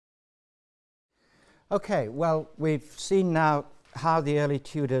Okay, well, we've seen now how the early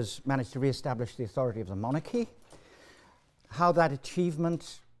Tudors managed to re-establish the authority of the monarchy, how that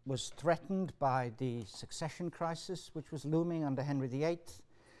achievement was threatened by the succession crisis which was looming under Henry VIII,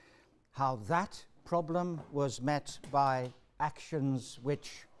 how that problem was met by actions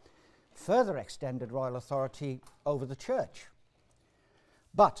which further extended royal authority over the church,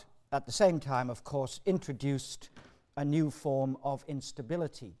 but at the same time, of course, introduced a new form of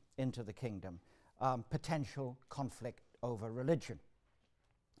instability into the kingdom, potential conflict over religion.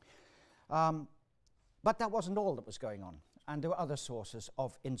 But that wasn't all that was going on, and there were other sources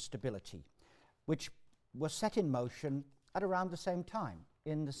of instability which were set in motion at around the same time,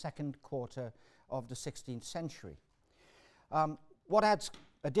 in the second quarter of the 16th century. What adds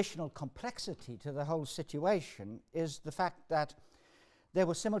additional complexity to the whole situation is the fact that there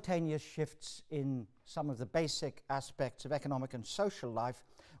were simultaneous shifts in some of the basic aspects of economic and social life,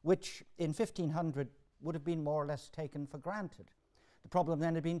 which in 1500 would have been more or less taken for granted. The problem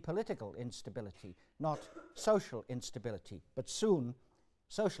then had been political instability, not social instability. But soon,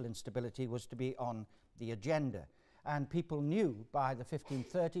 social instability was to be on the agenda. And people knew by the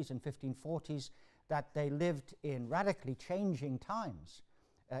 1530s and 1540s that they lived in radically changing times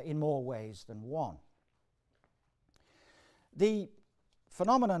in more ways than one. The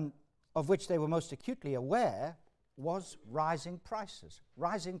phenomenon of which they were most acutely aware was rising prices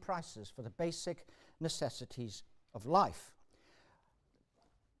for the basic necessities of life.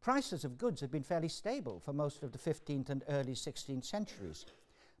 Prices of goods had been fairly stable for most of the 15th and early 16th centuries,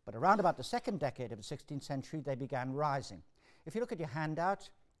 but around about the second decade of the 16th century they began rising. If you look at your handout,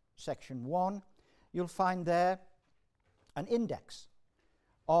 section 1, you'll find there an index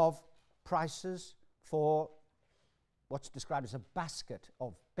of prices for what's described as a basket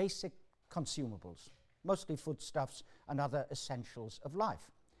of basic consumables, mostly foodstuffs and other essentials of life.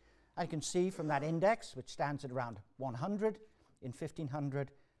 And you can see from that index, which stands at around 100 in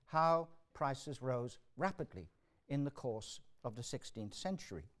 1500, how prices rose rapidly in the course of the 16th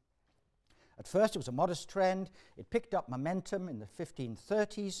century. At first it was a modest trend. It picked up momentum in the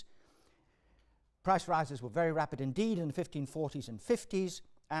 1530s. Price rises were very rapid indeed in the 1540s and 50s,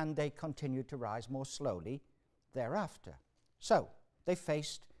 and they continued to rise more slowly thereafter. So they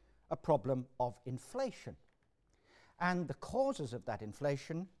faced a problem of inflation. And the causes of that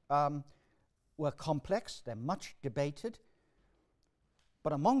inflation were complex, they're much debated,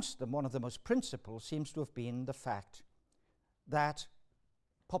 but amongst them one of the most principal seems to have been the fact that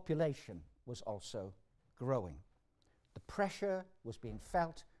population was also growing. The pressure was being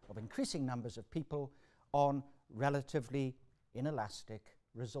felt of increasing numbers of people on relatively inelastic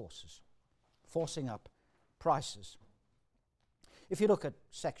resources, forcing up prices. If you look at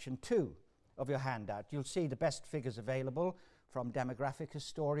section 2 of your handout, you'll see the best figures available from demographic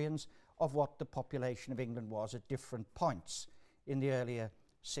historians of what the population of England was at different points in the earlier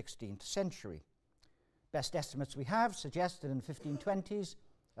 16th century. Best estimates we have suggest that in the 1520s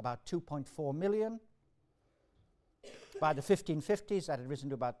about 2.4 million. By the 1550s that had risen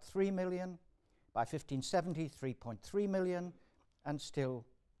to about 3 million. By 1570, 3.3 million, and still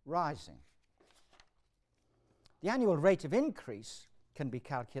rising. The annual rate of increase can be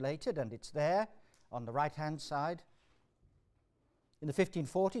calculated, and it's there on the right-hand side. In the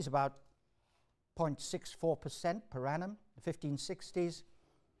 1540s, about 0.64% per annum. The 1560s,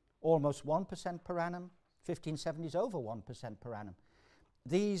 almost 1% per annum. 1570s, over 1% per annum.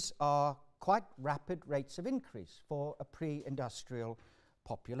 These are quite rapid rates of increase for a pre-industrial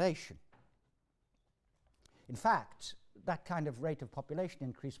population. In fact, that kind of rate of population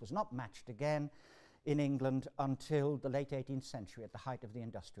increase was not matched again in England until the late 18th century, at the height of the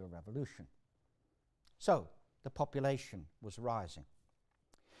Industrial Revolution. So the population was rising.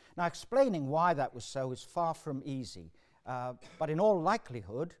 Now, explaining why that was so is far from easy, but in all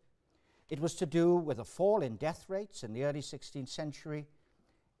likelihood it was to do with a fall in death rates in the early 16th century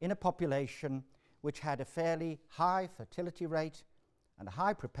in a population which had a fairly high fertility rate and a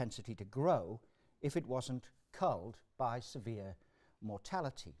high propensity to grow if it wasn't culled by severe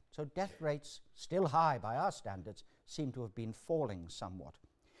mortality. So death rates, still high by our standards, seem to have been falling somewhat.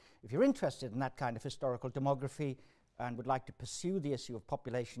 If you're interested in that kind of historical demography and would like to pursue the issue of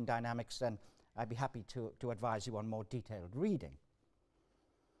population dynamics, then I'd be happy to advise you on more detailed reading.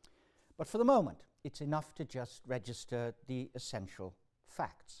 But for the moment, it's enough to just register the essential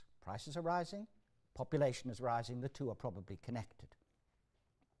facts. Prices are rising, population is rising, the two are probably connected.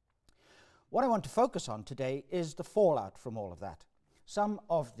 What I want to focus on today is the fallout from all of that. Some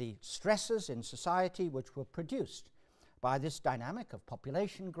of the stresses in society which were produced by this dynamic of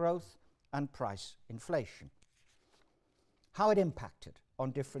population growth and price inflation. How it impacted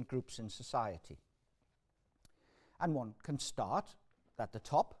on different groups in society. And one can start at the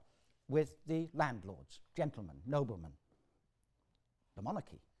top with the landlords, gentlemen, noblemen, the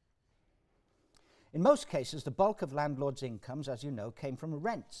monarchy. In most cases, the bulk of landlords' incomes, as you know, came from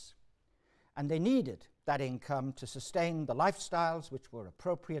rents, and they needed that income to sustain the lifestyles which were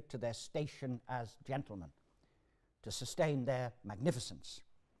appropriate to their station as gentlemen, to sustain their magnificence.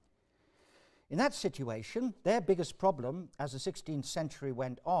 In that situation, their biggest problem as the 16th century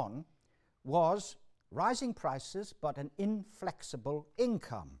went on was rising prices but an inflexible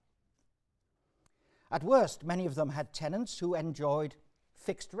income. At worst, many of them had tenants who enjoyed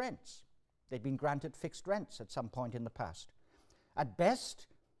fixed rents. They'd been granted fixed rents at some point in the past. At best,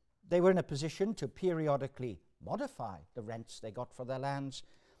 they were in a position to periodically modify the rents they got for their lands,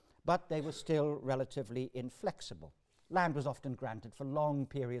 but they were still relatively inflexible. Land was often granted for long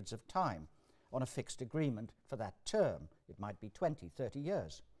periods of time on a fixed agreement for that term. It might be 20, 30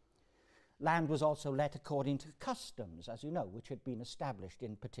 years. Land was also let according to customs, as you know, which had been established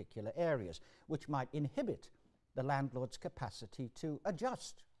in particular areas, which might inhibit the landlord's capacity to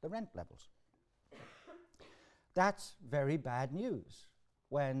adjust the rent levels. That's very bad news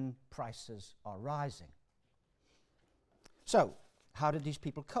when prices are rising. So, how did these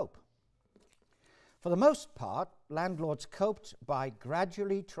people cope? For the most part, landlords coped by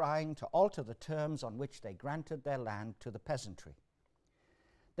gradually trying to alter the terms on which they granted their land to the peasantry.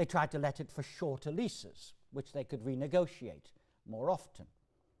 They tried to let it for shorter leases, which they could renegotiate more often.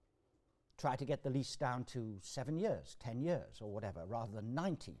 Try to get the lease down to 7 years, 10 years, or whatever, rather than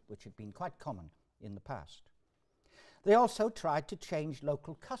 90, which had been quite common in the past. They also tried to change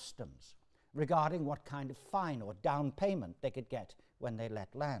local customs regarding what kind of fine or down payment they could get when they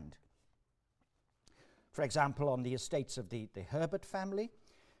let land. For example, on the estates of the Herbert family,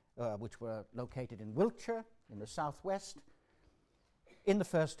 which were located in Wiltshire in the southwest, in the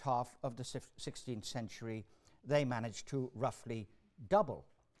first half of the 16th century, they managed to roughly double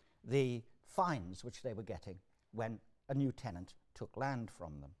the fines which they were getting when a new tenant took land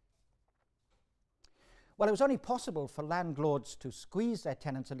from them. Well, it was only possible for landlords to squeeze their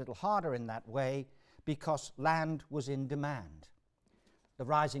tenants a little harder in that way because land was in demand. The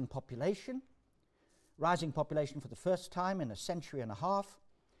rising population for the first time in a century and a half,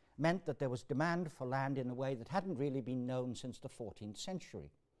 meant that there was demand for land in a way that hadn't really been known since the 14th century.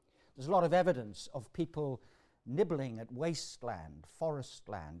 There's a lot of evidence of people nibbling at wasteland, forest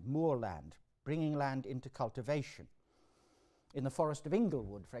land, moorland, bringing land into cultivation. In the Forest of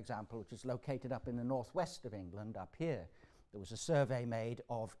Inglewood, for example, which is located up in the northwest of England, up here, there was a survey made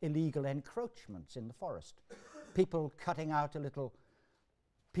of illegal encroachments in the forest. People cutting out a little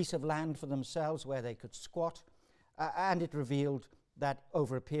piece of land for themselves where they could squat, and it revealed that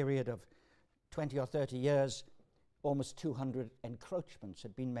over a period of 20 or 30 years, almost 200 encroachments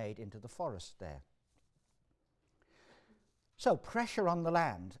had been made into the forest there. So pressure on the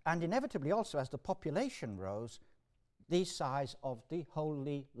land, and inevitably also as the population rose, the size of the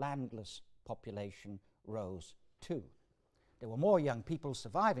wholly landless population rose too. There were more young people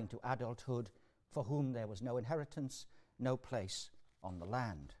surviving to adulthood for whom there was no inheritance, no place on the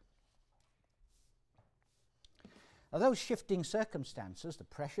land. Now, those shifting circumstances, the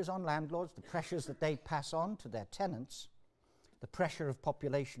pressures on landlords, the pressures that they pass on to their tenants, the pressure of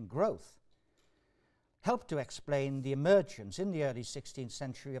population growth, helped to explain the emergence in the early 16th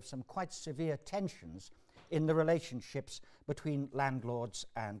century of some quite severe tensions in the relationships between landlords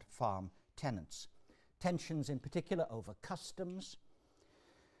and farm tenants. Tensions in particular over customs,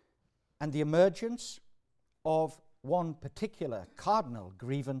 and the emergence of one particular cardinal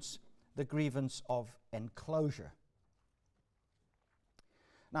grievance, the grievance of enclosure.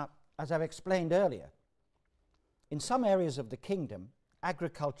 Now, as I've explained earlier, in some areas of the kingdom,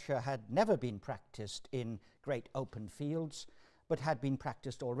 agriculture had never been practiced in great open fields, but had been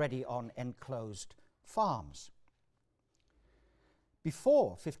practiced already on enclosed farms.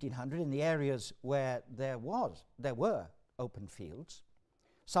 Before 1500, in the areas where there were open fields,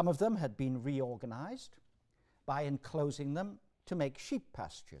 some of them had been reorganized by enclosing them to make sheep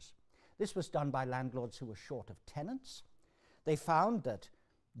pastures. This was done by landlords who were short of tenants. They found that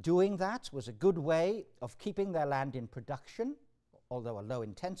doing that was a good way of keeping their land in production, although a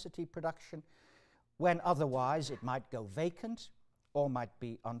low-intensity production, when otherwise it might go vacant or might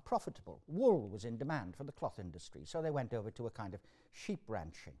be unprofitable. Wool was in demand for the cloth industry, so they went over to a kind of sheep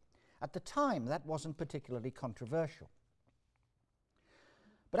ranching. At the time, that wasn't particularly controversial.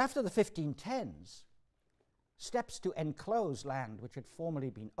 But after the 1510s, steps to enclose land which had formerly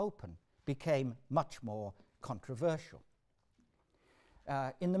been open became much more controversial.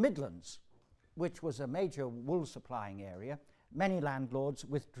 In the Midlands, which was a major wool supplying area, many landlords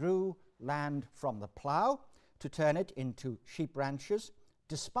withdrew land from the plough to turn it into sheep ranches,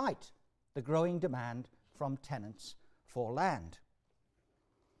 despite the growing demand from tenants for land.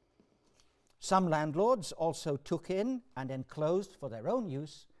 Some landlords also took in and enclosed for their own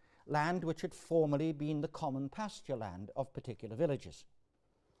use land which had formerly been the common pasture land of particular villages.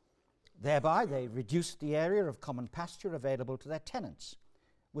 Thereby they reduced the area of common pasture available to their tenants,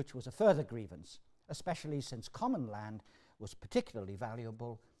 which was a further grievance, especially since common land was particularly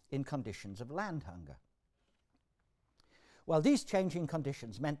valuable in conditions of land hunger. Well, these changing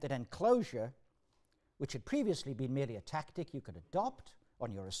conditions meant that enclosure, which had previously been merely a tactic you could adopt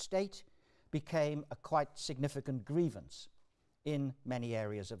on your estate, became a quite significant grievance in many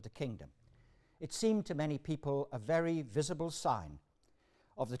areas of the kingdom. It seemed to many people a very visible sign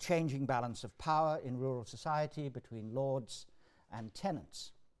of the changing balance of power in rural society between lords and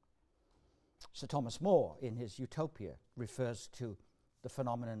tenants. Sir Thomas More, in his Utopia, refers to the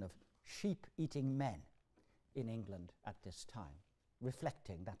phenomenon of sheep-eating men in England at this time,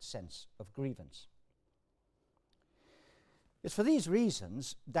 reflecting that sense of grievance. It's for these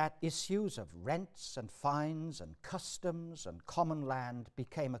reasons that issues of rents and fines and customs and common land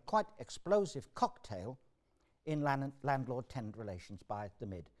became a quite explosive cocktail in landlord-tenant relations by the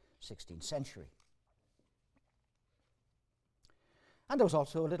mid-16th century. And there was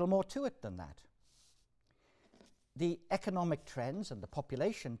also a little more to it than that. The economic trends and the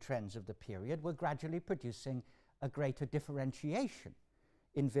population trends of the period were gradually producing a greater differentiation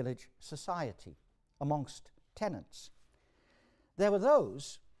in village society amongst tenants. There were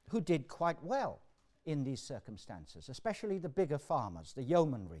those who did quite well in these circumstances, especially the bigger farmers, the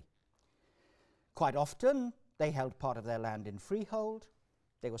yeomanry. Quite often, they held part of their land in freehold.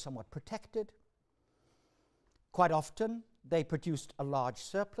 They were somewhat protected. Quite often, they produced a large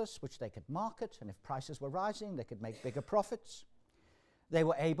surplus which they could market, and if prices were rising, they could make bigger profits. They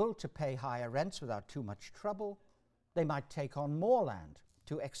were able to pay higher rents without too much trouble. They might take on more land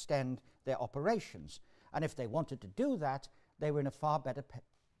to extend their operations, and if they wanted to do that, they were in a far better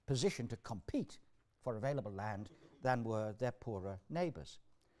position to compete for available land than were their poorer neighbours.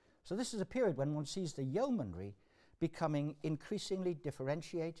 So this is a period when one sees the yeomanry becoming increasingly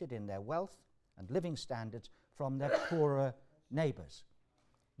differentiated in their wealth and living standards from their poorer neighbours.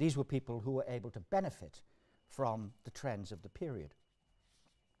 These were people who were able to benefit from the trends of the period.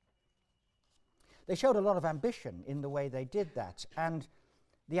 They showed a lot of ambition in the way they did that, and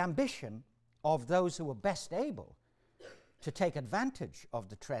the ambition of those who were best able to take advantage of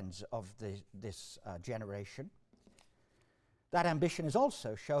the trends of this generation. That ambition is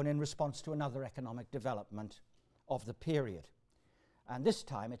also shown in response to another economic development of the period. And this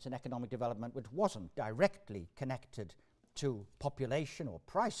time it's an economic development which wasn't directly connected to population or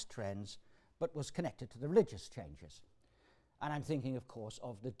price trends, but was connected to the religious changes. And I'm thinking, of course,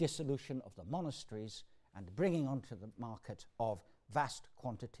 of the dissolution of the monasteries and bringing onto the market of vast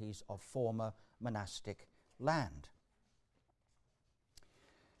quantities of former monastic land.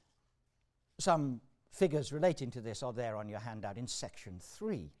 Some figures relating to this are there on your handout in section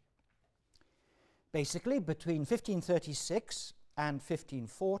 3. Basically, between 1536 and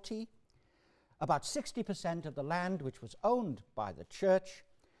 1540, about 60% of the land which was owned by the church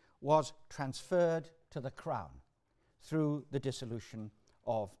was transferred to the crown through the dissolution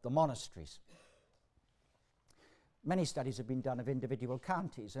of the monasteries. Many studies have been done of individual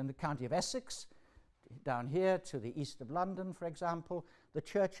counties. In the county of Essex, down here to the east of London, for example, the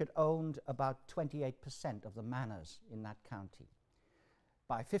church had owned about 28% of the manors in that county.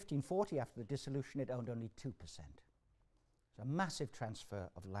 By 1540, after the dissolution, it owned only 2%. So a massive transfer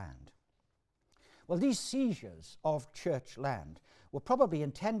of land. Well, these seizures of church land were probably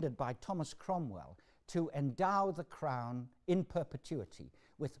intended by Thomas Cromwell to endow the crown in perpetuity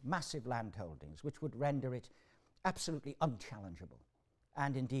with massive landholdings, which would render it absolutely unchallengeable,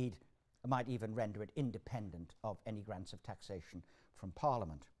 and indeed might even render it independent of any grants of taxation from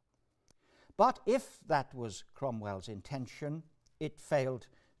Parliament. But if that was Cromwell's intention, it failed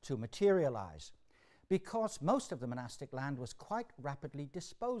to materialize, because most of the monastic land was quite rapidly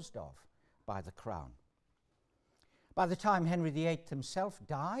disposed of by the crown. By the time Henry VIII himself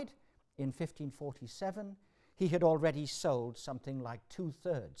died in 1547, he had already sold something like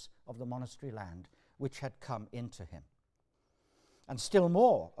 2/3 of the monastery land which had come into him. And still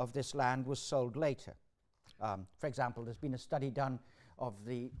more of this land was sold later. For example, there's been a study done of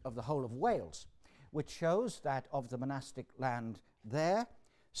the whole of Wales, which shows that of the monastic land there,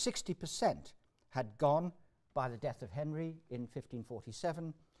 60% had gone by the death of Henry in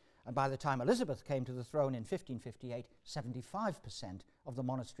 1547, and by the time Elizabeth came to the throne in 1558, 75% of the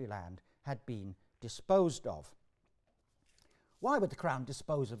monastery land had been disposed of. Why would the Crown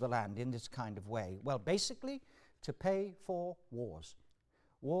dispose of the land in this kind of way? Well, basically, to pay for wars.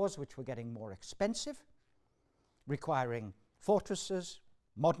 Wars which were getting more expensive, requiring fortresses,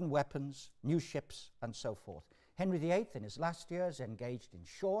 modern weapons, new ships, and so forth. Henry VIII, in his last years, engaged in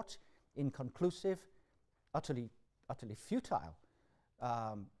short, inconclusive, utterly futile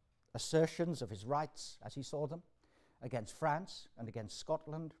assertions of his rights, as he saw them, against France and against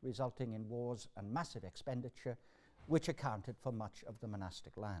Scotland, resulting in wars and massive expenditure, which accounted for much of the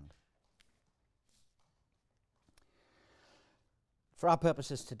monastic land. For our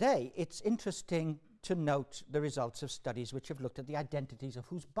purposes today, it's interesting to note the results of studies which have looked at the identities of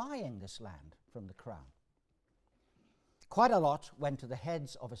who's buying this land from the Crown. Quite a lot went to the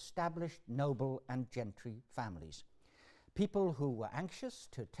heads of established noble and gentry families, people who were anxious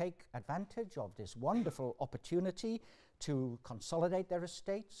to take advantage of this wonderful opportunity to consolidate their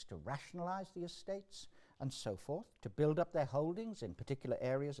estates, to rationalize the estates, and so forth, to build up their holdings in particular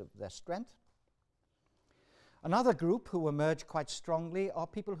areas of their strength. Another group who emerged quite strongly are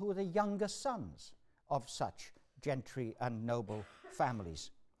people who were the younger sons of such gentry and noble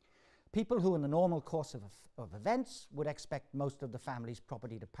families. People who in the normal course of events would expect most of the family's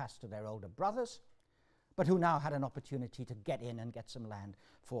property to pass to their older brothers, but who now had an opportunity to get in and get some land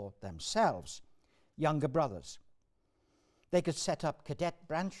for themselves. Younger brothers. They could set up cadet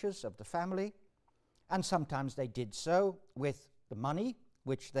branches of the family, and sometimes they did so with the money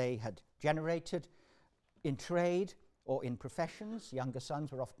which they had generated in trade or in professions. Younger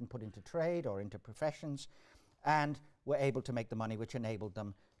sons were often put into trade or into professions and were able to make the money which enabled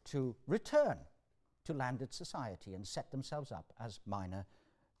them to return to landed society and set themselves up as minor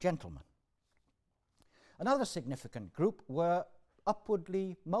gentlemen. Another significant group were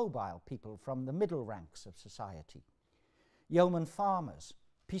upwardly mobile people from the middle ranks of society. Yeoman farmers,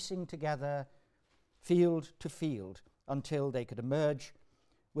 piecing together field to field until they could emerge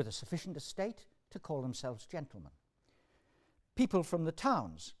with a sufficient estate to call themselves gentlemen. People from the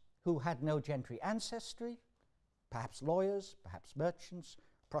towns who had no gentry ancestry, perhaps lawyers, perhaps merchants,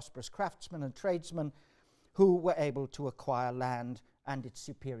 prosperous craftsmen and tradesmen who were able to acquire land and its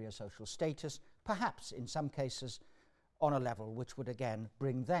superior social status, perhaps in some cases on a level which would again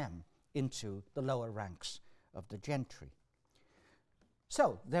bring them into the lower ranks of the gentry.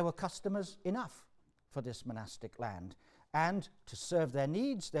 So there were customers enough for this monastic land, and to serve their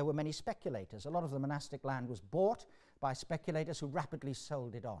needs there were many speculators. A lot of the monastic land was bought by speculators who rapidly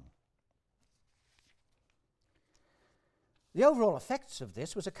sold it on. The overall effects of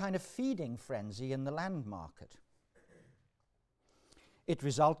this was a kind of feeding frenzy in the land market. It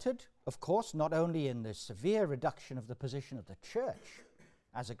resulted, of course, not only in the severe reduction of the position of the church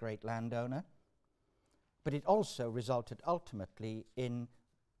as a great landowner, but it also resulted ultimately in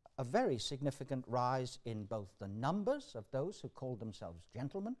a very significant rise in both the numbers of those who called themselves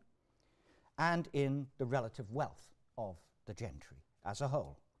gentlemen and in the relative wealth of the gentry as a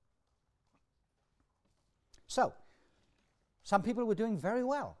whole. So, some people were doing very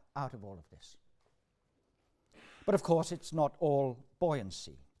well out of all of this. But of course, it's not all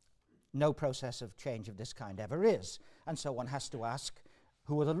buoyancy. No process of change of this kind ever is. And so one has to ask,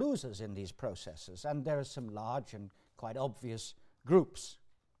 who are the losers in these processes? And there are some large and quite obvious groups.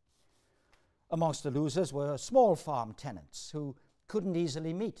 Amongst the losers were small farm tenants who couldn't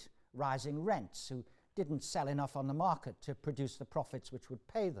easily meet rising rents, who didn't sell enough on the market to produce the profits which would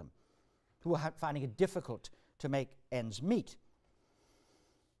pay them, who were finding it difficult to make ends meet.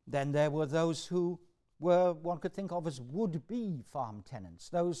 Then there were those who were, one could think of as would-be farm tenants,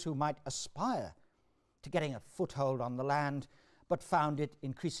 those who might aspire to getting a foothold on the land, but found it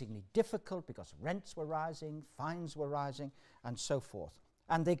increasingly difficult because rents were rising, fines were rising, and so forth.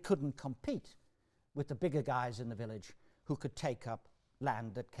 And they couldn't compete with the bigger guys in the village who could take up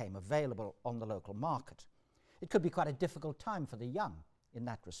land that came available on the local market. It could be quite a difficult time for the young in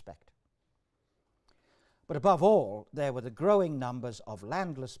that respect. But above all, there were the growing numbers of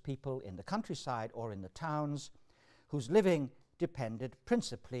landless people in the countryside or in the towns whose living depended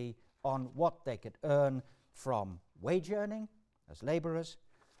principally on what they could earn from wage earning as labourers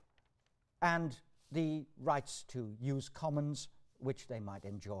and the rights to use commons which they might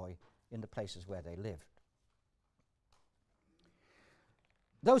enjoy in the places where they lived.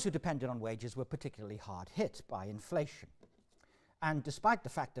 Those who depended on wages were particularly hard hit by inflation. And despite the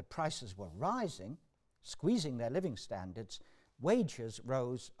fact that prices were rising, squeezing their living standards, wages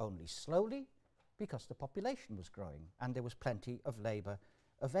rose only slowly because the population was growing and there was plenty of labour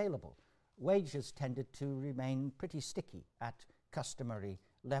available. Wages tended to remain pretty sticky at customary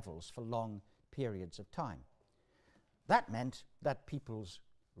levels for long periods of time. That meant that people's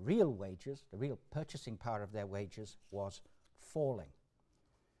real wages, the real purchasing power of their wages, was falling.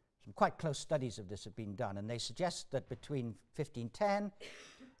 Some quite close studies of this have been done, and they suggest that between 1510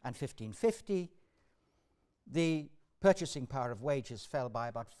 and 1550, the purchasing power of wages fell by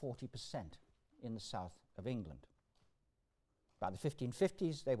about 40% in the south of England. By the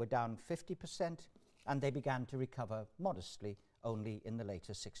 1550s, they were down 50%, and they began to recover modestly only in the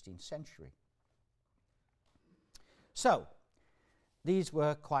later 16th century. So, these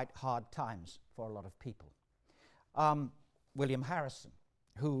were quite hard times for a lot of people. William Harrison,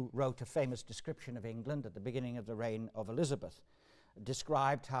 who wrote a famous description of England at the beginning of the reign of Elizabeth,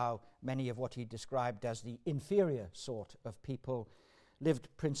 described how many of what he described as the inferior sort of people lived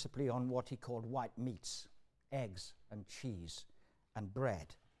principally on what he called white meats, eggs and cheese and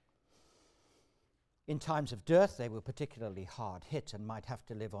bread. In times of dearth, they were particularly hard hit and might have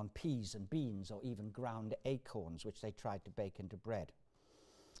to live on peas and beans or even ground acorns, which they tried to bake into bread.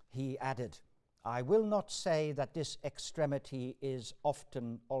 He added, "I will not say that this extremity is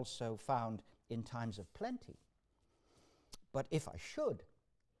often also found in times of plenty, but if I should,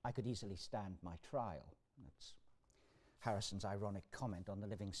 I could easily stand my trial." That's Harrison's ironic comment on the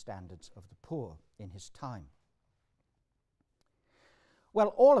living standards of the poor in his time. Well,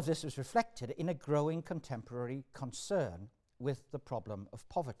 all of this was reflected in a growing contemporary concern with the problem of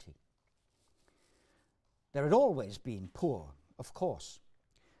poverty. There had always been poor, of course,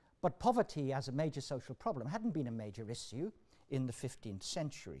 but poverty as a major social problem hadn't been a major issue in the 15th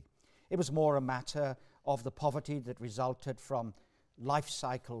century. It was more a matter of the poverty that resulted from life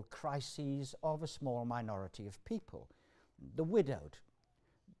cycle crises of a small minority of people. The widowed,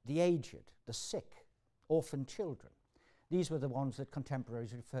 the aged, the sick, orphan children. These were the ones that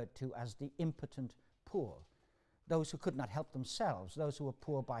contemporaries referred to as the impotent poor, those who could not help themselves, those who were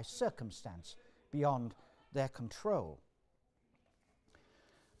poor by circumstance beyond their control.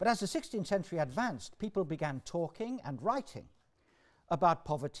 But as the 16th century advanced, people began talking and writing about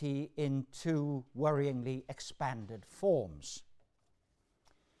poverty in two worryingly expanded forms.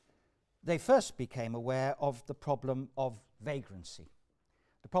 They first became aware of the problem of vagrancy,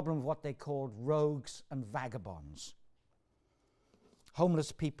 the problem of what they called rogues and vagabonds.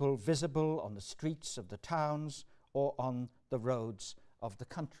 Homeless people visible on the streets of the towns or on the roads of the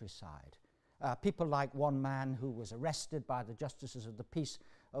countryside. People like one man who was arrested by the justices of the peace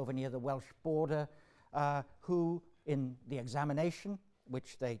over near the Welsh border, who in the examination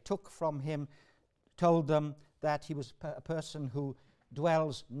which they took from him told them that he was a person who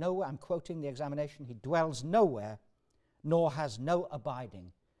dwells nowhere, I'm quoting the examination, he dwells nowhere, nor has no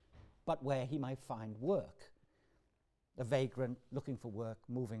abiding, but where he might find work. A vagrant looking for work,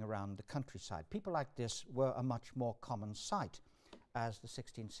 moving around the countryside. People like this were a much more common sight as the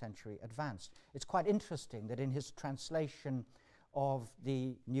 16th century advanced. It's quite interesting that in his translation of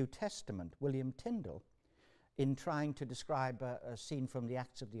the New Testament, William Tyndale, in trying to describe a scene from the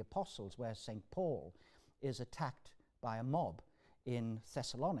Acts of the Apostles where St. Paul is attacked by a mob in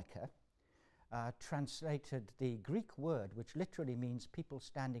Thessalonica, translated the Greek word, which literally means people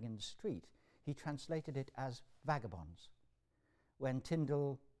standing in the street. He translated it as vagabonds. When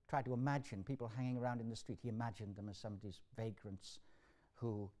Tyndale tried to imagine people hanging around in the street, he imagined them as some of these vagrants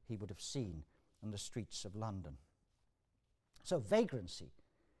who he would have seen on the streets of London. So vagrancy,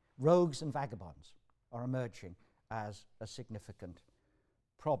 rogues and vagabonds, are emerging as a significant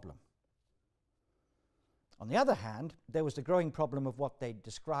problem. On the other hand, there was the growing problem of what they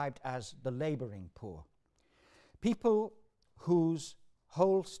described as the labouring poor. People whose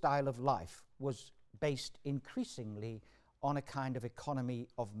whole style of life was based increasingly on a kind of economy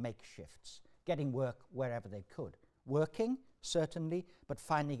of makeshifts, getting work wherever they could. Working, certainly, but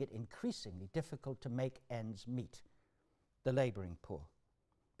finding it increasingly difficult to make ends meet. The labouring poor.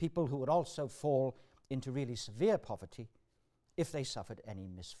 People who would also fall into really severe poverty if they suffered any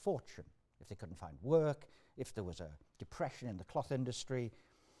misfortune, if they couldn't find work, if there was a depression in the cloth industry,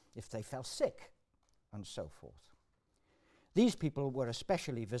 if they fell sick, and so forth. These people were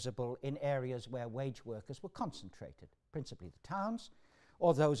especially visible in areas where wage workers were concentrated, principally the towns,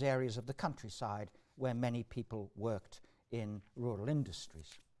 or those areas of the countryside where many people worked in rural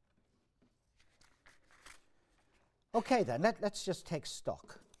industries. Okay then, let's just take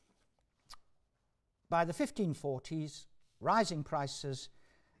stock. By the 1540s, rising prices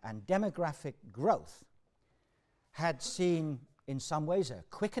and demographic growth had seen, in some ways, a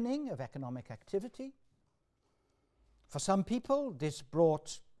quickening of economic activity. For some people, this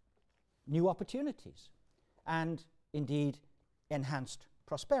brought new opportunities and, indeed, enhanced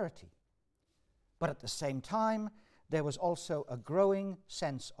prosperity. But at the same time, there was also a growing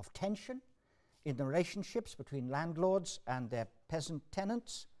sense of tension in the relationships between landlords and their peasant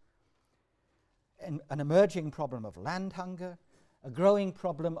tenants. an emerging problem of land hunger, a growing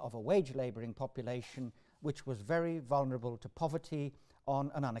problem of a wage-labouring population which was very vulnerable to poverty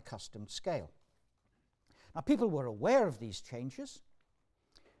on an unaccustomed scale. Now, people were aware of these changes.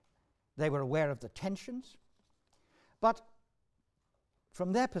 They were aware of the tensions. But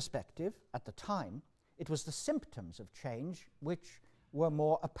from their perspective at the time, it was the symptoms of change which were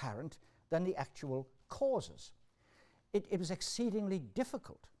more apparent than the actual causes. It was exceedingly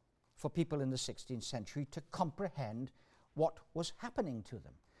difficult for people in the 16th century to comprehend what was happening to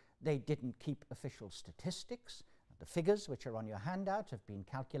them. They didn't keep official statistics. The figures which are on your handout have been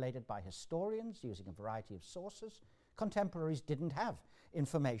calculated by historians using a variety of sources. Contemporaries didn't have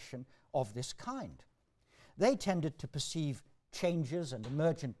information of this kind. They tended to perceive changes and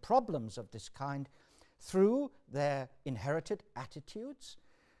emergent problems of this kind through their inherited attitudes,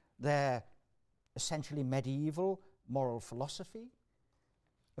 their essentially medieval moral philosophy,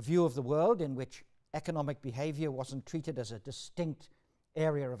 a view of the world in which economic behavior wasn't treated as a distinct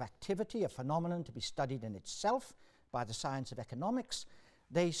area of activity, a phenomenon to be studied in itself by the science of economics.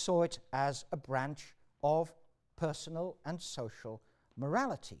 They saw it as a branch of personal and social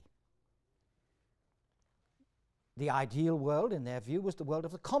morality. The ideal world, in their view, was the world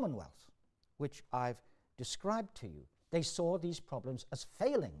of the Commonwealth, which I've described to you. They saw these problems as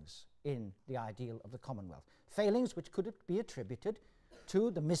failings in the ideal of the Commonwealth, failings which could be attributed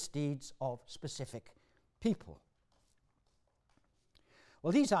to the misdeeds of specific people.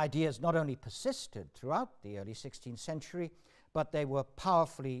 Well, these ideas not only persisted throughout the early 16th century, but they were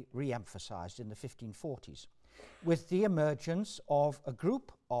powerfully re-emphasized in the 1540s, with the emergence of a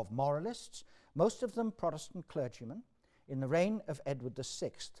group of moralists, most of them Protestant clergymen, in the reign of Edward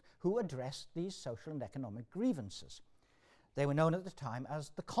VI, who addressed these social and economic grievances. They were known at the time as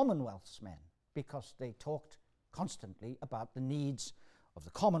the Commonwealth's men, because they talked constantly about the needs of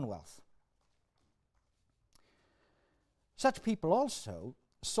the Commonwealth. Such people also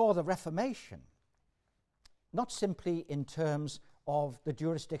saw the Reformation not simply in terms of the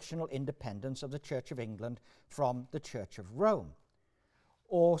jurisdictional independence of the Church of England from the Church of Rome,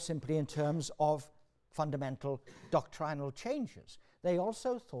 or simply in terms of fundamental doctrinal changes. They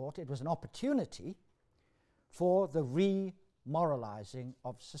also thought it was an opportunity for the re-moralizing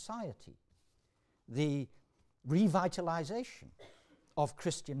of society, the revitalization of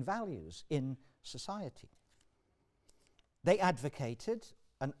Christian values in society. They advocated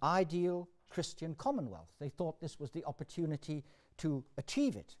an ideal Christian commonwealth. They thought this was the opportunity to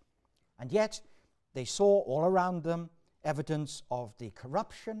achieve it. And yet, they saw all around them evidence of the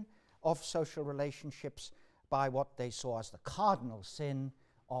corruption of social relationships by what they saw as the cardinal sin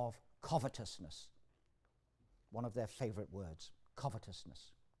of covetousness. One of their favorite words,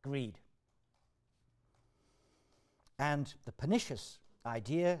 covetousness, greed. And the pernicious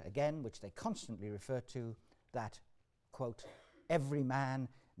idea, again, which they constantly refer to, that, quote, every man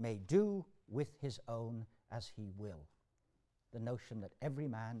may do with his own as he will. The notion that every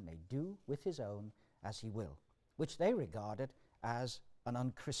man may do with his own as he will, which they regarded as an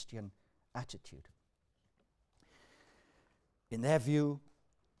unchristian attitude. In their view,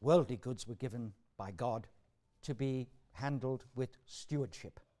 worldly goods were given by God to be handled with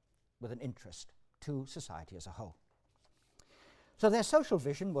stewardship, with an interest to society as a whole. So their social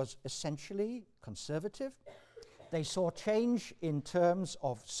vision was essentially conservative. They saw change in terms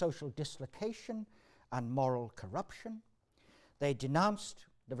of social dislocation and moral corruption. They denounced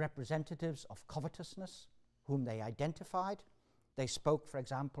the representatives of covetousness, whom they identified. They spoke, for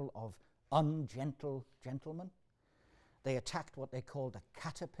example, of ungentle gentlemen. They attacked what they called the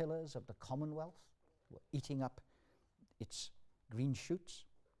caterpillars of the Commonwealth, who were eating up its green shoots.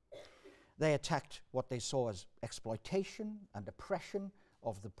 They attacked what they saw as exploitation and oppression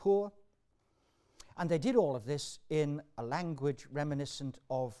of the poor. And they did all of this in a language reminiscent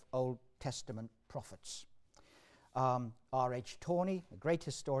of Old Testament prophets. R.H. Tawney, a great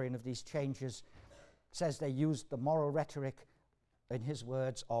historian of these changes, says they used the moral rhetoric, in his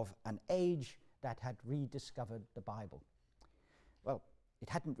words, of an age that had rediscovered the Bible. Well, it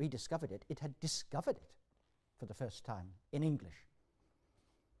hadn't rediscovered it, it had discovered it for the first time in English.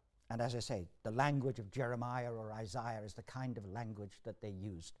 And as I say, the language of Jeremiah or Isaiah is the kind of language that they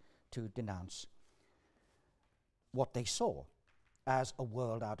used to denounce what they saw as a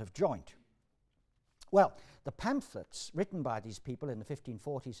world out of joint. Well, the pamphlets written by these people in the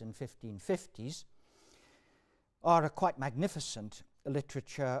 1540s and 1550s are a quite magnificent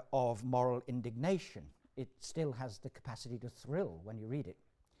literature of moral indignation. It still has the capacity to thrill when you read it.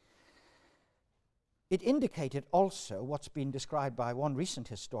 It indicated also what's been described by one recent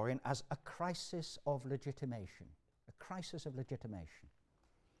historian as a crisis of legitimation. A crisis of legitimation.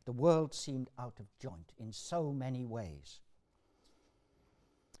 The world seemed out of joint in so many ways.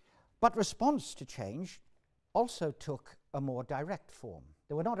 But response to change also took a more direct form.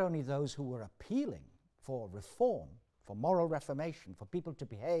 There were not only those who were appealing for reform, for moral reformation, for people to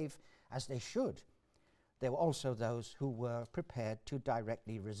behave as they should. There were also those who were prepared to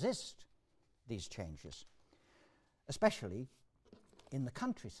directly resist these changes, especially in the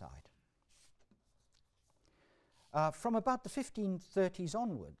countryside. From about the 1530s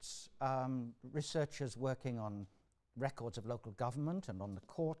onwards, researchers working on records of local government and on the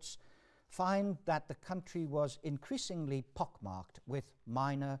courts find that the country was increasingly pockmarked with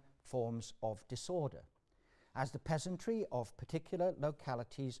minor forms of disorder, as the peasantry of particular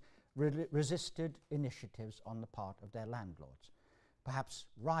localities resisted initiatives on the part of their landlords, perhaps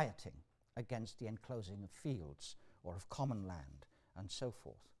rioting against the enclosing of fields or of common land and so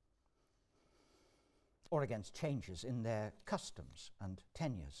forth, or against changes in their customs and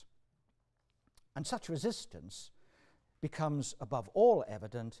tenures. And such resistance becomes above all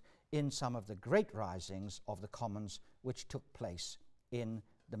evident in some of the great risings of the commons which took place in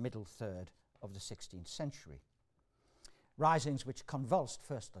the middle third of the 16th century. Risings which convulsed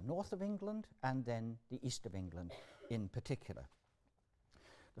first the north of England and then the east of England in particular.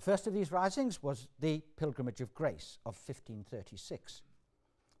 The first of these risings was the Pilgrimage of Grace of 1536,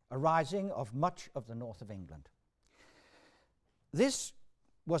 a rising of much of the north of England. This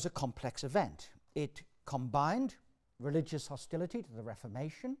was a complex event. It combined religious hostility to the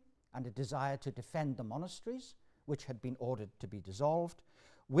Reformation and a desire to defend the monasteries, which had been ordered to be dissolved,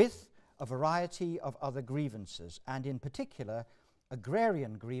 with a variety of other grievances, and in particular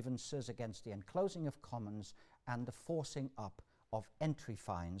agrarian grievances against the enclosing of commons and the forcing up of entry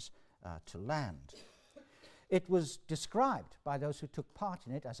fines to land. It was described by those who took part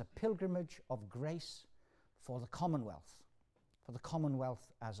in it as a pilgrimage of grace for the Commonwealth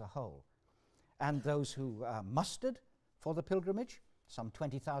as a whole. And those who mustered for the pilgrimage, some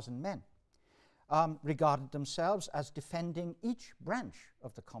 20,000 men, regarded themselves as defending each branch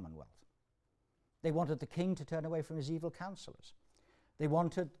of the Commonwealth. They wanted the king to turn away from his evil counsellors. They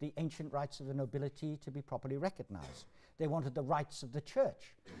wanted the ancient rights of the nobility to be properly recognized. They wanted the rights of the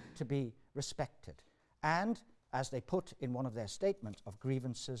church to be respected. And, as they put in one of their statements of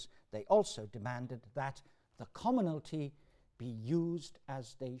grievances, they also demanded that the commonalty be used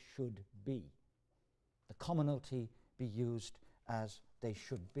as they should be. The commonalty be used as they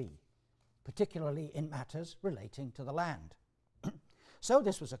should be, particularly in matters relating to the land. So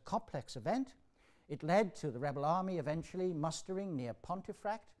this was a complex event. It led to the rebel army eventually mustering near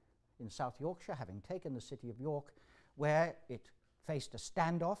Pontefract in South Yorkshire, having taken the city of York, where it faced a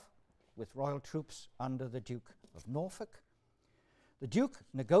standoff with royal troops under the Duke of Norfolk. The Duke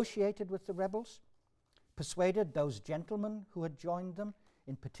negotiated with the rebels, persuaded those gentlemen who had joined them,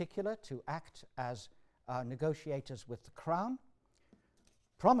 in particular, to act as negotiators with the crown,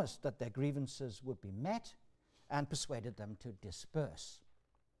 promised that their grievances would be met, and persuaded them to disperse.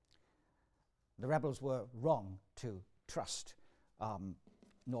 The rebels were wrong to trust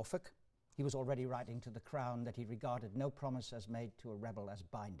Norfolk. He was already writing to the crown that he regarded no promise as made to a rebel as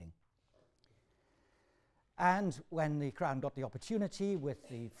binding. And when the crown got the opportunity, with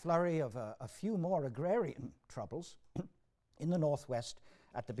the flurry of a few more agrarian troubles in the northwest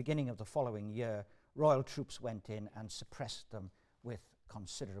at the beginning of the following year, royal troops went in and suppressed them with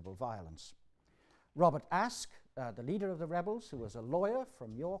considerable violence. Robert Aske, the leader of the rebels, who was a lawyer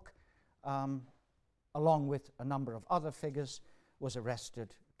from York, along with a number of other figures, was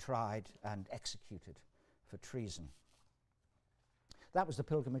arrested, tried, and executed for treason. That was the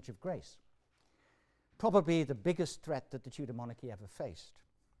Pilgrimage of Grace, probably the biggest threat that the Tudor monarchy ever faced.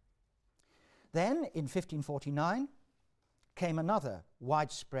 Then, in 1549, came another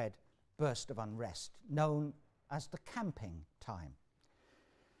widespread burst of unrest, known as the camping time,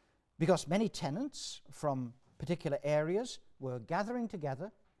 because many tenants from particular areas were gathering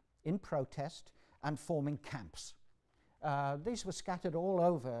together in protest and forming camps. These were scattered all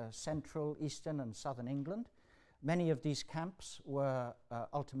over central, eastern, and southern England. Many of these camps were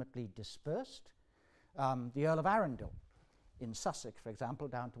ultimately dispersed. The Earl of Arundel in Sussex, for example,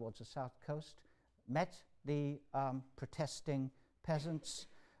 down towards the south coast, met the protesting peasants,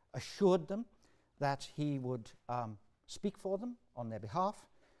 assured them that he would speak for them on their behalf,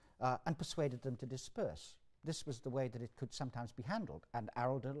 and persuaded them to disperse. This was the way that it could sometimes be handled, and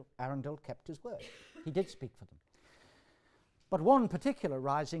Arundel kept his word. He did speak for them. But one particular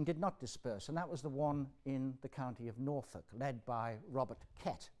rising did not disperse, and that was the one in the county of Norfolk, led by Robert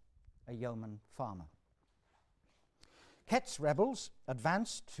Kett, a yeoman farmer. Kett's rebels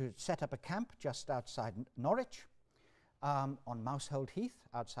advanced to set up a camp just outside Norwich. on Mousehold Heath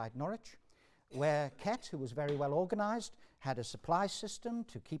outside Norwich, where Kett, who was very well organised, had a supply system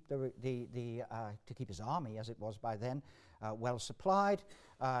to keep to keep his army, as it was by then, well supplied.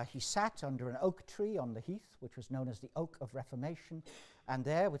 He sat under an oak tree on the heath, which was known as the Oak of Reformation, and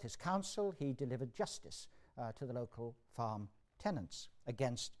there, with his council, he delivered justice to the local farm tenants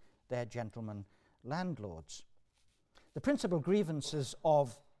against their gentleman landlords. The principal grievances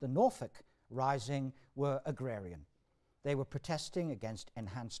of the Norfolk Rising were agrarian. They were protesting against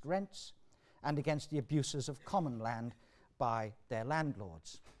enhanced rents and against the abuses of common land by their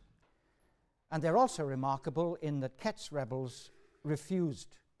landlords. And they're also remarkable in that Kett's rebels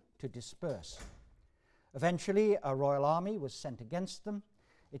refused to disperse. Eventually, a royal army was sent against them.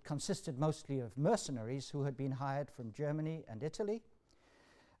 It consisted mostly of mercenaries who had been hired from Germany and Italy.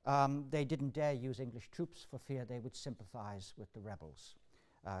 They didn't dare use English troops for fear they would sympathize with the rebels.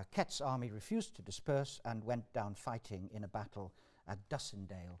 Kett's army refused to disperse and went down fighting in a battle at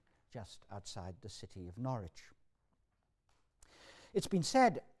Dussindale, just outside the city of Norwich. It's been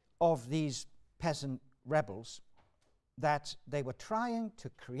said of these peasant rebels that they were trying to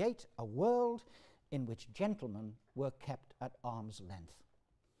create a world in which gentlemen were kept at arm's length.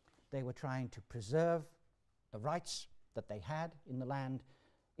 They were trying to preserve the rights that they had in the land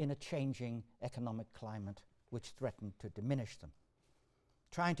in a changing economic climate which threatened to diminish them.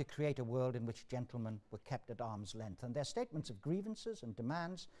 Trying to create a world in which gentlemen were kept at arm's length. And their statements of grievances and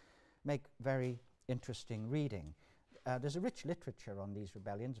demands make very interesting reading. There's a rich literature on these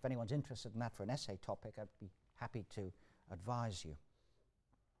rebellions. If anyone's interested in that for an essay topic, I'd be happy to advise you.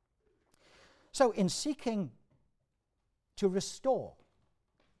 So in seeking to restore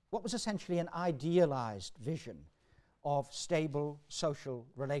what was essentially an idealized vision of stable social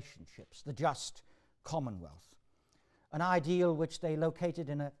relationships, the just Commonwealth, an ideal which they located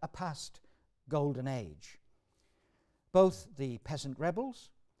in a past golden age, both the peasant rebels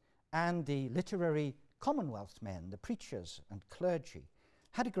and the literary Commonwealth men, the preachers and clergy,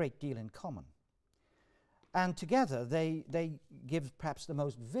 had a great deal in common. And together they give perhaps the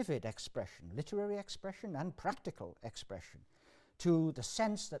most vivid expression, literary expression and practical expression, to the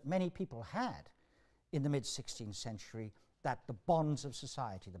sense that many people had in the mid-16th century that the bonds of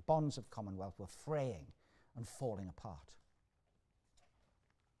society, the bonds of Commonwealth, were fraying and falling apart.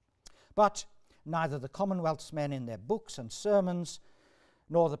 But neither the Commonwealth's men in their books and sermons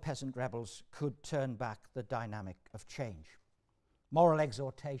nor the peasant rebels could turn back the dynamic of change. Moral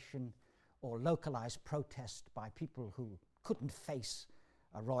exhortation or localized protest by people who couldn't face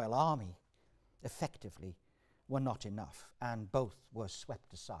a royal army effectively were not enough, and both were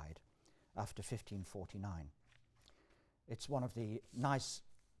swept aside after 1549. It's one of the nice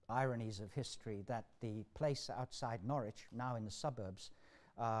ironies of history that the place outside Norwich, now in the suburbs,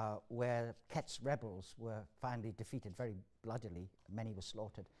 where Kett's rebels were finally defeated very bloodily, many were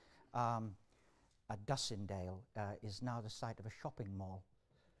slaughtered, at Dussindale, is now the site of a shopping mall.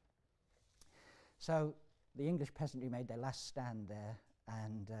 So the English peasantry made their last stand there,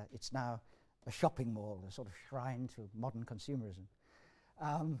 and it's now a shopping mall, a sort of shrine to modern consumerism.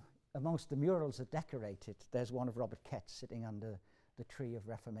 Amongst the murals that decorate it, there's one of Robert Kett sitting under the tree of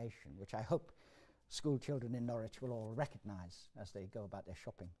Reformation, which I hope school children in Norwich will all recognize as they go about their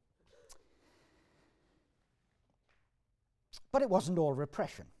shopping. But it wasn't all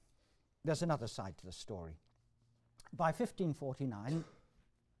repression. There's another side to the story. By 1549,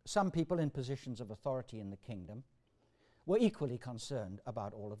 some people in positions of authority in the kingdom were equally concerned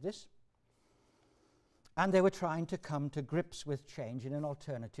about all of this, and they were trying to come to grips with change in an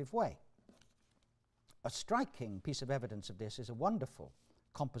alternative way. A striking piece of evidence of this is a wonderful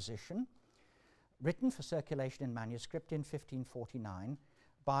composition written for circulation in manuscript in 1549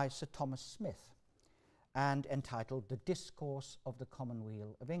 by Sir Thomas Smith and entitled The Discourse of the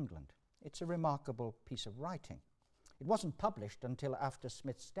Commonweal of England. It's a remarkable piece of writing. It wasn't published until after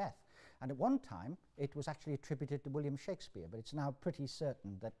Smith's death, and at one time it was actually attributed to William Shakespeare, but it's now pretty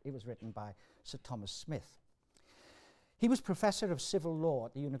certain that it was written by Sir Thomas Smith. He was Professor of Civil Law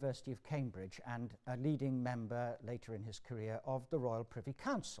at the University of Cambridge and a leading member later in his career of the Royal Privy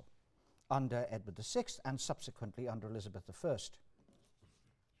Council under Edward VI and subsequently under Elizabeth I.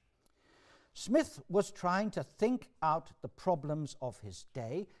 Smith was trying to think out the problems of his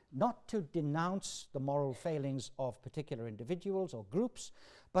day, not to denounce the moral failings of particular individuals or groups,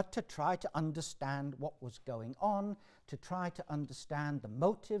 but to try to understand what was going on, to try to understand the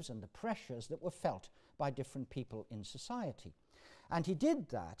motives and the pressures that were felt by different people in society. And he did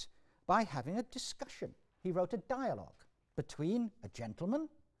that by having a discussion. He wrote a dialogue between a gentleman,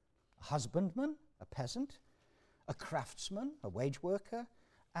 a husbandman, a peasant, a craftsman, a wage worker,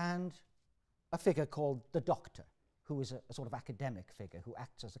 and a figure called the doctor, who is a sort of academic figure who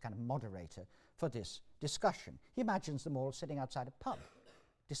acts as a kind of moderator for this discussion. He imagines them all sitting outside a pub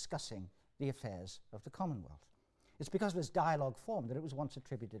discussing the affairs of the Commonwealth. It's because of this dialogue form that it was once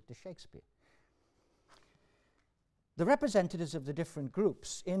attributed to Shakespeare. The representatives of the different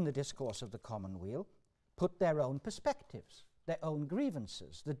groups in the discourse of the Commonweal put their own perspectives, their own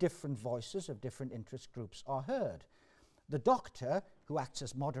grievances. The different voices of different interest groups are heard. The doctor, who acts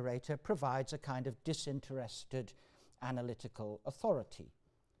as moderator, provides a kind of disinterested analytical authority,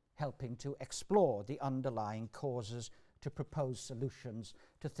 helping to explore the underlying causes, to propose solutions,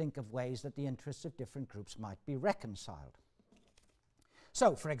 to think of ways that the interests of different groups might be reconciled.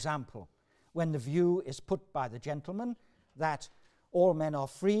 So, for example, when the view is put by the gentleman that all men are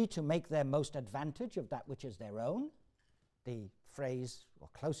free to make their most advantage of that which is their own, the phrase, or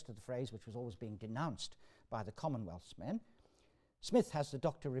close to the phrase, which was always being denounced by the Commonwealth's men, Smith has the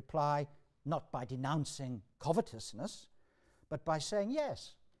doctor reply not by denouncing covetousness, but by saying,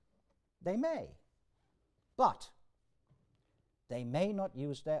 yes, they may, but they may not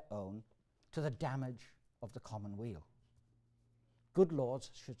use their own to the damage of the commonweal. Good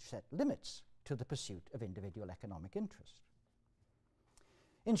lords should set limits to the pursuit of individual economic interest.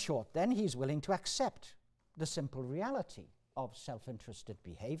 In short, then, he's willing to accept the simple reality of self-interested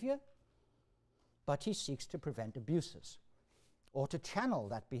behavior, but he seeks to prevent abuses or to channel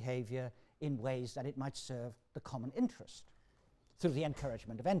that behavior in ways that it might serve the common interest through the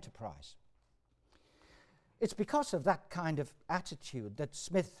encouragement of enterprise. It's because of that kind of attitude that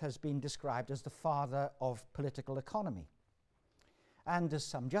Smith has been described as the father of political economy, and there's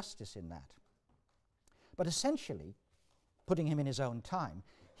some justice in that. But essentially, putting him in his own time,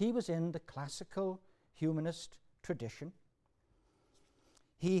 he was in the classical humanist tradition.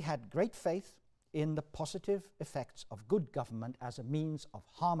 He had great faith in the positive effects of good government as a means of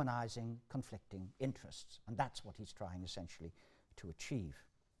harmonizing conflicting interests, and that's what he's trying essentially to achieve.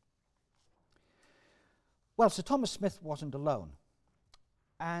 Well, Sir Thomas Smith wasn't alone,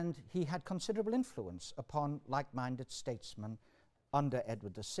 and he had considerable influence upon like-minded statesmen under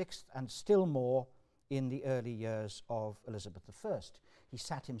Edward VI, and still more in the early years of Elizabeth I. He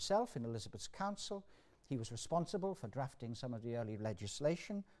sat himself in Elizabeth's council. He was responsible for drafting some of the early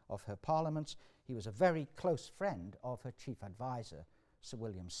legislation of her parliaments. He was a very close friend of her chief advisor, Sir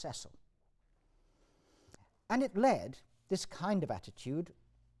William Cecil. And it led, this kind of attitude,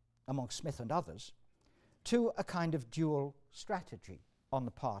 among Smith and others, to a kind of dual strategy on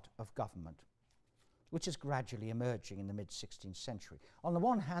the part of government, which is gradually emerging in the mid-16th century. On the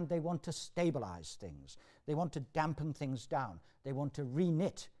one hand, they want to stabilize things. They want to dampen things down. They want to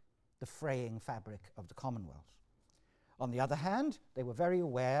reknit the fraying fabric of the Commonwealth. On the other hand, they were very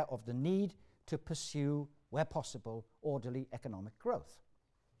aware of the need to pursue, where possible, orderly economic growth.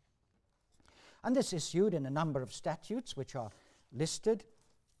 And this issued in a number of statutes which are listed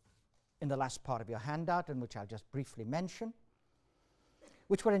in the last part of your handout, and which I'll just briefly mention,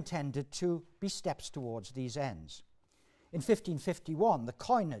 which were intended to be steps towards these ends. In 1551, the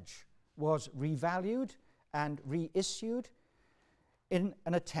coinage was revalued and reissued in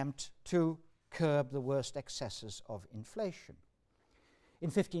an attempt to curb the worst excesses of inflation. In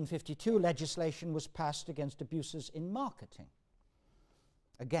 1552, legislation was passed against abuses in marketing,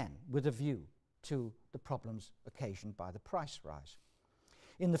 again with a view to the problems occasioned by the price rise.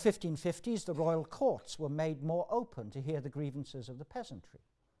 In the 1550s, the royal courts were made more open to hear the grievances of the peasantry,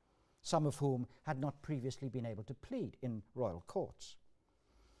 some of whom had not previously been able to plead in royal courts.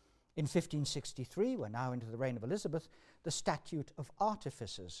 In 1563, we're now into the reign of Elizabeth, the Statute of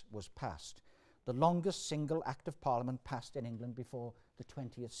Artificers was passed, the longest single Act of Parliament passed in England before the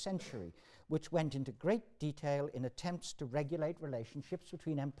 20th century, which went into great detail in attempts to regulate relationships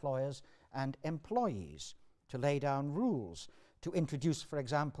between employers and employees, to lay down rules, to introduce, for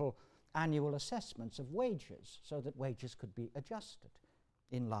example, annual assessments of wages so that wages could be adjusted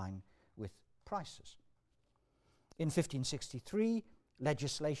in line with prices. In 1563,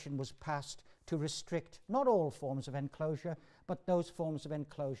 legislation was passed to restrict not all forms of enclosure, but those forms of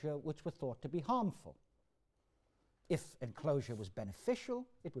enclosure which were thought to be harmful. If enclosure was beneficial,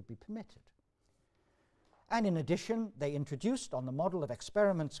 it would be permitted. And in addition, they introduced, on the model of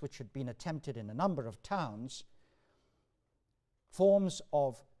experiments which had been attempted in a number of towns, forms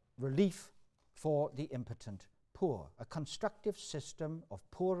of relief for the impotent poor, a constructive system of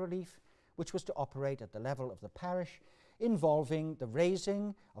poor relief which was to operate at the level of the parish, involving the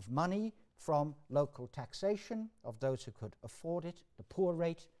raising of money from local taxation of those who could afford it, the poor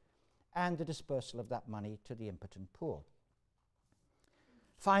rate, and the dispersal of that money to the impotent poor.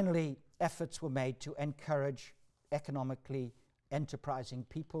 Finally, efforts were made to encourage economically enterprising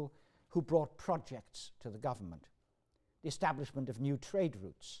people who brought projects to the government. the establishment of new trade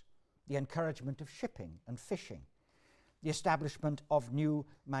routes, the encouragement of shipping and fishing, the establishment of new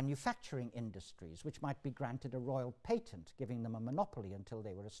manufacturing industries, which might be granted a royal patent, giving them a monopoly until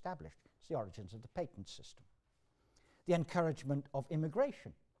they were established. It's the origins of the patent system. The encouragement of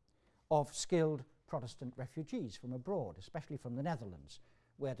immigration, of skilled Protestant refugees from abroad, especially from the Netherlands,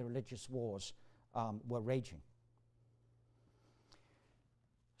 where the religious wars were raging.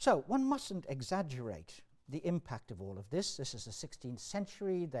 So one mustn't exaggerate the impact of all of this. This is the 16th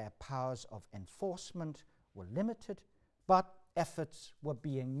century. Their powers of enforcement were limited, but efforts were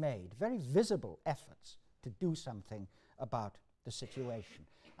being made, very visible efforts to do something about the situation.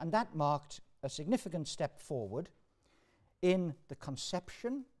 And that marked a significant step forward in the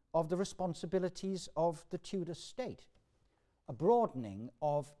conception of the responsibilities of the Tudor state, a broadening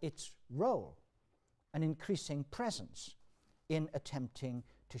of its role, an increasing presence in attempting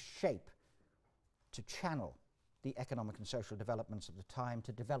to shape, to channel the economic and social developments of the time,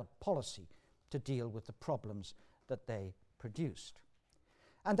 to develop policy to deal with the problems that they produced.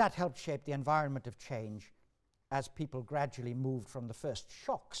 And that helped shape the environment of change as people gradually moved from the first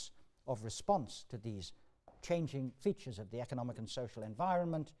shocks of response to these changing features of the economic and social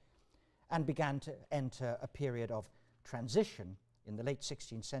environment and began to enter a period of transition in the late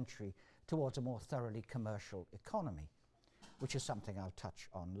 16th century towards a more thoroughly commercial economy, which is something I'll touch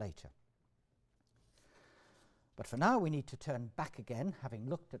on later. But for now, we need to turn back again, having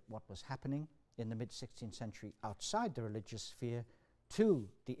looked at what was happening in the mid-16th century outside the religious sphere, to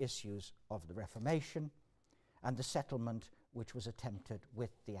the issues of the Reformation and the settlement which was attempted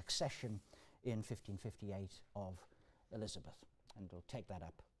with the accession in 1558 of Elizabeth. And we'll take that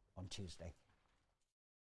up on Tuesday.